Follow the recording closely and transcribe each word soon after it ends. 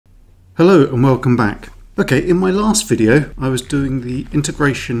Hello and welcome back. Okay, in my last video I was doing the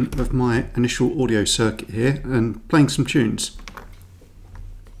integration of my initial audio circuit here and playing some tunes.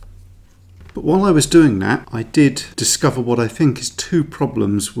 But while I was doing that, I did discover what I think is two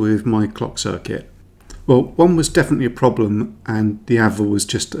problems with my clock circuit. Well, one was definitely a problem and the other was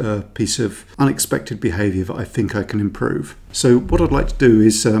just a piece of unexpected behaviour that I think I can improve. So what I'd like to do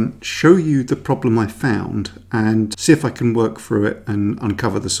is show you the problem I found and see if I can work through it and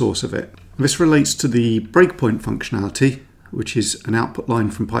uncover the source of it. This relates to the breakpoint functionality, which is an output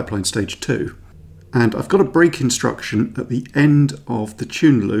line from pipeline stage 2. And I've got a break instruction at the end of the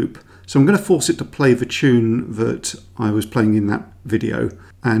tune loop, so I'm going to force it to play the tune that I was playing in that video.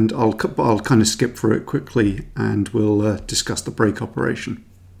 And I'll kind of skip through it quickly and we'll discuss the break operation.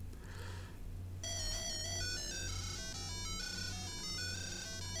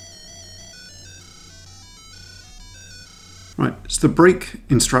 Right, so the break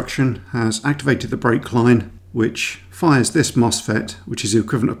instruction has activated the break line, which fires this MOSFET, which is the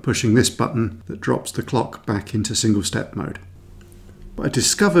equivalent of pushing this button that drops the clock back into single step mode. But I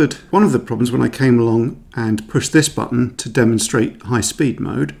discovered one of the problems when I came along and pushed this button to demonstrate high speed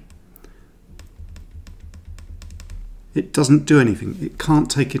mode. It doesn't do anything. It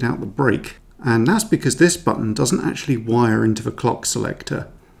can't take it out the break. And that's because this button doesn't actually wire into the clock selector.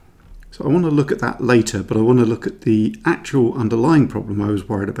 So I want to look at that later, but I want to look at the actual underlying problem I was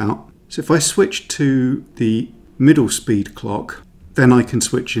worried about. So if I switch to the middle speed clock, then I can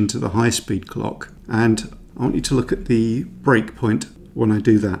switch into the high speed clock. And I want you to look at the breakpoint when I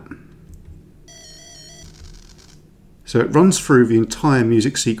do that. So it runs through the entire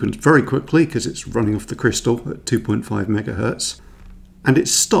music sequence very quickly because it's running off the crystal at 2.5 megahertz. And it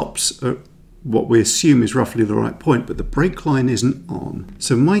stops at what we assume is roughly the right point, but the break line isn't on.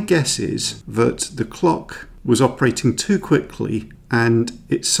 So my guess is that the clock was operating too quickly and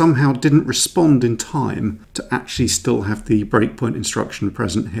it somehow didn't respond in time to actually still have the breakpoint instruction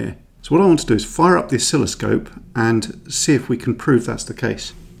present here. So what I want to do is fire up the oscilloscope and see if we can prove that's the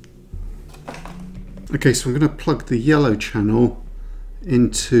case. Okay, so I'm going to plug the yellow channel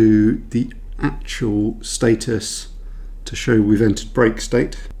into the actual status to show we've entered break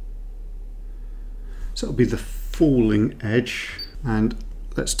state. So that'll be the falling edge, and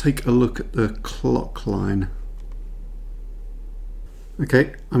let's take a look at the clock line.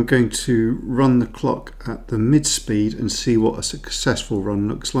 Okay, I'm going to run the clock at the mid speed and see what a successful run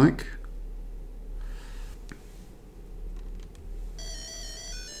looks like.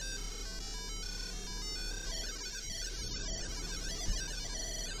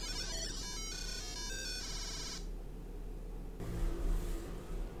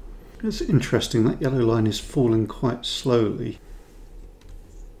 It's interesting, that yellow line is falling quite slowly.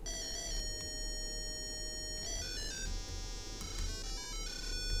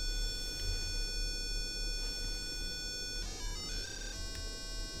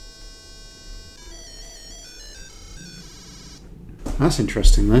 That's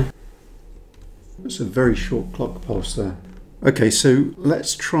interesting though. That's a very short clock pulse there. Okay, so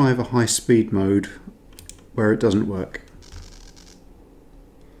let's try the high speed mode where it doesn't work.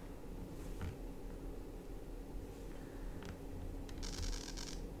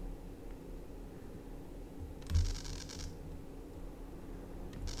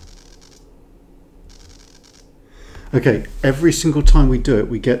 Okay, every single time we do it,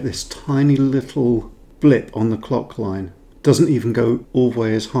 we get this tiny little blip on the clock line. Doesn't even go all the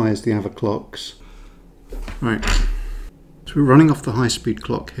way as high as the other clocks. Right, so we're running off the high-speed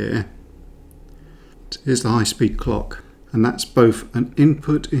clock here. Here's the high-speed clock, and that's both an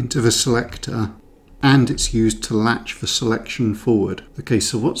input into the selector and it's used to latch the selection forward. Okay,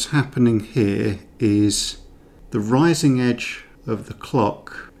 so what's happening here is the rising edge of the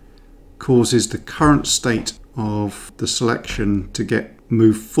clock causes the current state of the selection to get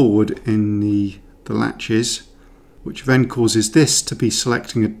moved forward in the latches, which then causes this to be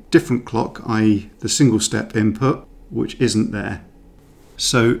selecting a different clock, i.e. the single step input, which isn't there.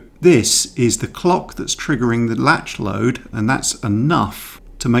 So this is the clock that's triggering the latch load, and that's enough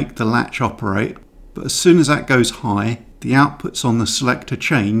to make the latch operate. But as soon as that goes high, the outputs on the selector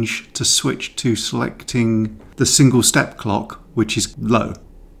change to switch to selecting the single step clock, which is low.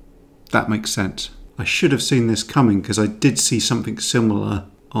 That makes sense. I should have seen this coming because I did see something similar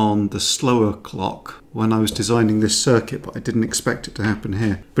on the slower clock when I was designing this circuit, but I didn't expect it to happen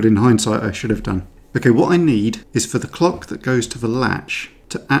here. But in hindsight, I should have done. Okay, what I need is for the clock that goes to the latch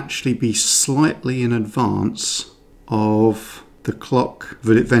to actually be slightly in advance of the clock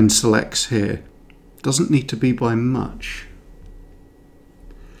that it then selects here. Doesn't need to be by much.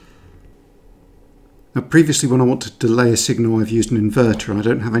 Now previously when I want to delay a signal I've used an inverter. I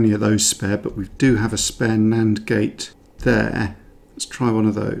don't have any of those spare, but we do have a spare NAND gate there. Let's try one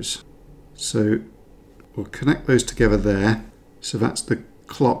of those. So we'll connect those together there. So that's the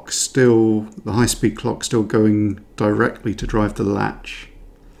clock still, the high-speed clock still going directly to drive the latch.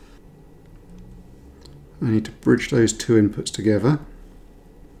 I need to bridge those two inputs together.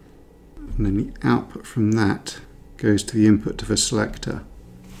 And then the output from that goes to the input to the selector.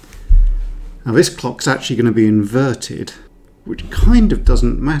 Now this clock's actually going to be inverted, which kind of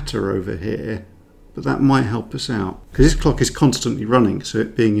doesn't matter over here, but that might help us out. Because this clock is constantly running, so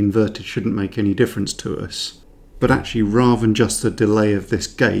it being inverted shouldn't make any difference to us. But actually, rather than just the delay of this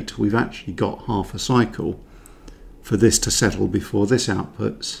gate, we've actually got half a cycle for this to settle before this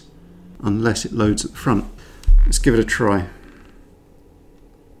outputs, unless it loads at the front. Let's give it a try.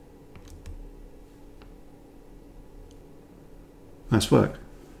 Nice work.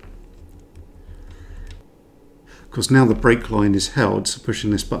 Of course, now the brake line is held, so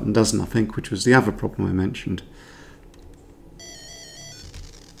pushing this button does nothing, which was the other problem I mentioned.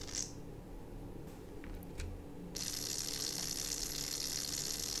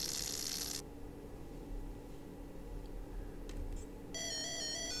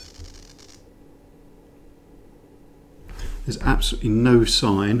 There's absolutely no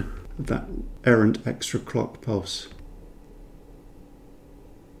sign of that errant extra clock pulse.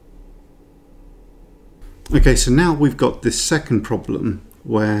 Okay, so now we've got this second problem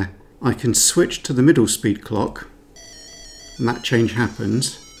where I can switch to the middle speed clock and that change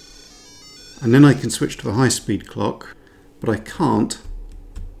happens, and then I can switch to the high speed clock, but I can't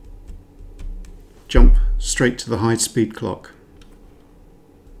jump straight to the high speed clock.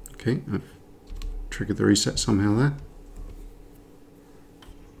 Okay, I've triggered the reset somehow there.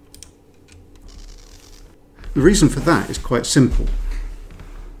 The reason for that is quite simple.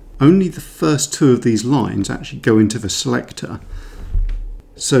 Only the first two of these lines actually go into the selector.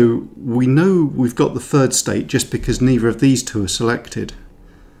 So we know we've got the third state just because neither of these two are selected.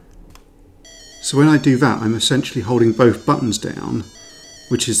 So when I do that, I'm essentially holding both buttons down,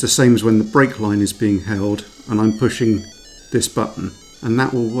 which is the same as when the brake line is being held and I'm pushing this button, and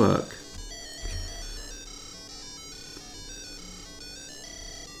that will work.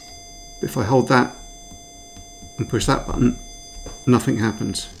 If I hold that and push that button, nothing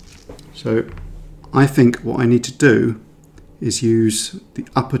happens. So I think what I need to do is use the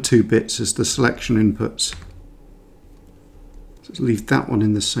upper two bits as the selection inputs. So let's leave that one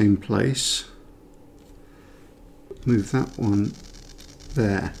in the same place. Move that one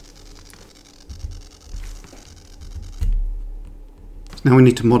there. Now we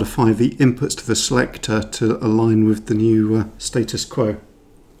need to modify the inputs to the selector to align with the new status quo.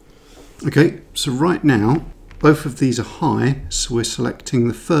 Okay, so right now both of these are high, so we're selecting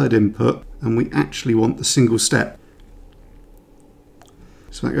the third input and we actually want the single step.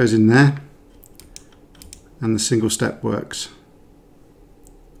 So that goes in there and the single step works.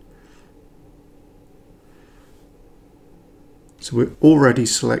 So we're already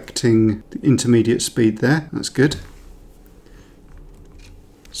selecting the intermediate speed there, that's good.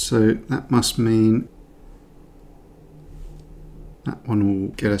 So that must mean that one will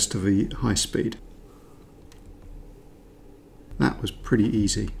get us to the high speed. That was pretty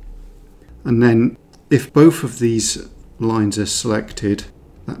easy. And then if both of these lines are selected,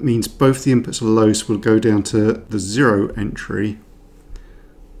 that means both the inputs are low, so we'll go down to the 0 entry,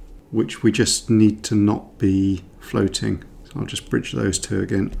 which we just need to not be floating. So I'll just bridge those two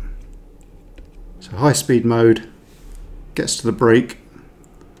again. So high speed mode, gets to the brake,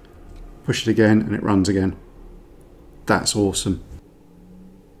 push it again and it runs again. That's awesome.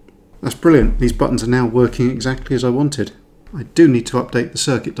 That's brilliant. These buttons are now working exactly as I wanted. I do need to update the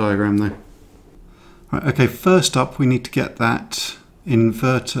circuit diagram though. Right, okay, first up we need to get that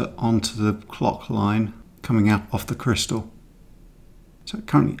inverter onto the clock line coming out off the crystal. So it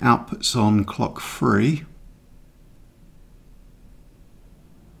currently outputs on clock 3.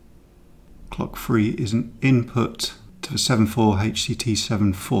 Clock 3 is an input to the 7.4 HCT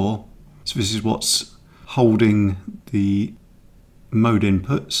 7.4. So this is what's holding the mode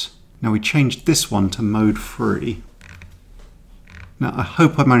inputs. Now we changed this one to mode 3. Now I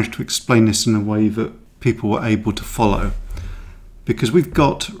hope I managed to explain this in a way that people were able to follow, because we've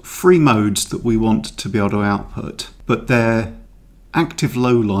got 3 modes that we want to be able to output, but they're active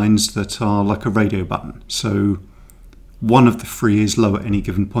low lines that are like a radio button. So one of the 3 is low at any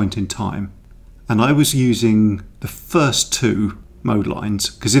given point in time. And I was using the first 2 mode lines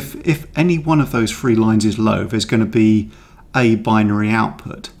because if any one of those 3 lines is low, there's going to be a binary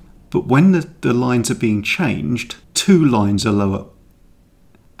output. But when the lines are being changed, 2 lines are lower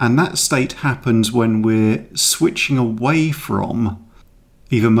And that state happens when we're switching away from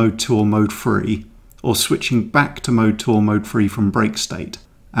either mode 2 or mode 3, or switching back to mode 2 or mode 3 from break state.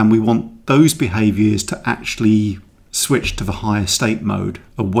 And we want those behaviors to actually switch to the higher state mode,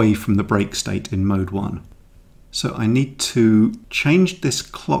 away from the break state in mode 1. So I need to change this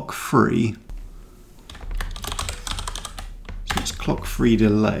clock free. So it's clock free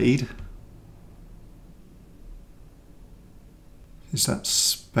delayed. Is that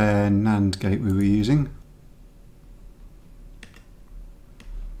spare NAND gate we were using?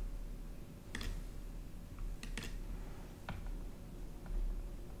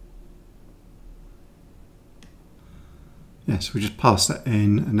 Yes, we just pass that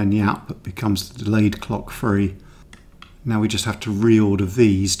in and then the output becomes the delayed clock free. Now we just have to reorder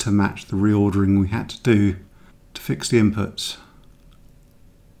these to match the reordering we had to do to fix the inputs.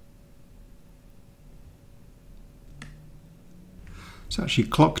 So actually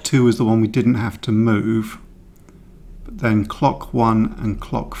clock 2 is the one we didn't have to move, but then clock 1 and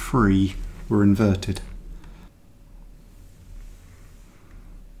clock 3 were inverted.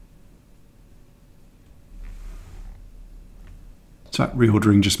 So that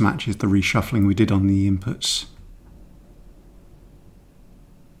reordering just matches the reshuffling we did on the inputs.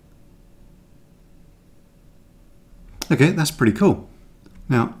 Okay, that's pretty cool.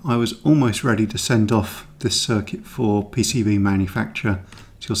 Now, I was almost ready to send off this circuit for PCB manufacture.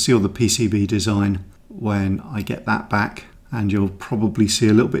 So you'll see all the PCB design when I get that back, and you'll probably see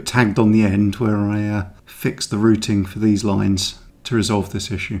a little bit tagged on the end where I fix the routing for these lines to resolve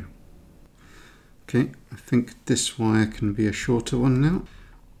this issue. Okay, I think this wire can be a shorter one now.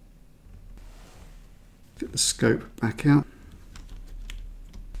 Get the scope back out.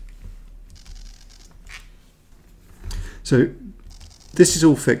 So this is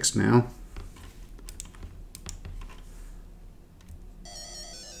all fixed now.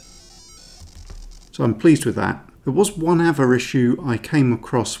 So I'm pleased with that. There was one other issue I came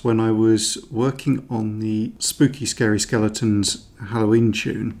across when I was working on the Spooky Scary Skeletons Halloween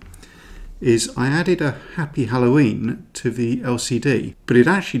tune. Is I added a Happy Halloween to the LCD, but it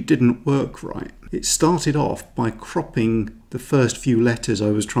actually didn't work right. It started off by cropping the first few letters I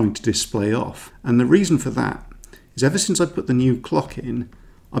was trying to display off. And the reason for that is ever since I put the new clock in,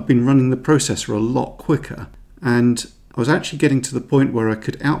 I've been running the processor a lot quicker. And I was actually getting to the point where I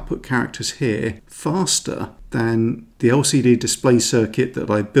could output characters here faster than the LCD display circuit that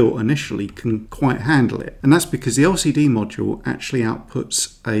I built initially can quite handle it. And that's because the LCD module actually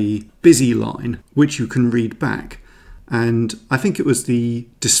outputs a busy line, which you can read back. And I think it was the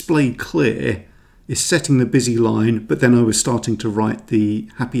display clear is setting the busy line, but then I was starting to write the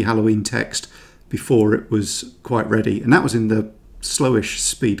Happy Halloween text before it was quite ready. And that was in the slowish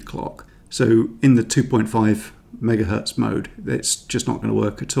speed clock. So in the 2.5 megahertz mode, it's just not going to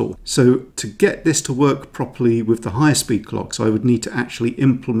work at all. So to get this to work properly with the higher speed clocks, I would need to actually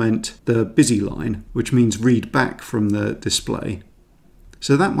implement the busy line, which means read back from the display.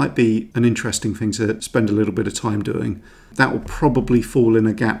 So that might be an interesting thing to spend a little bit of time doing. That will probably fall in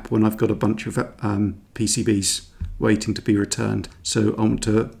a gap when I've got a bunch of PCBs waiting to be returned. So I want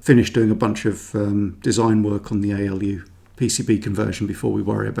to finish doing a bunch of design work on the ALU PCB conversion before we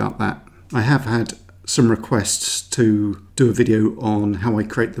worry about that. I have had some requests to do a video on how I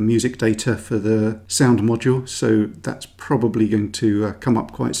create the music data for the sound module, so that's probably going to come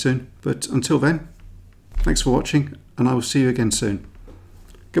up quite soon. But until then, thanks for watching, and I will see you again soon.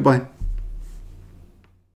 Goodbye.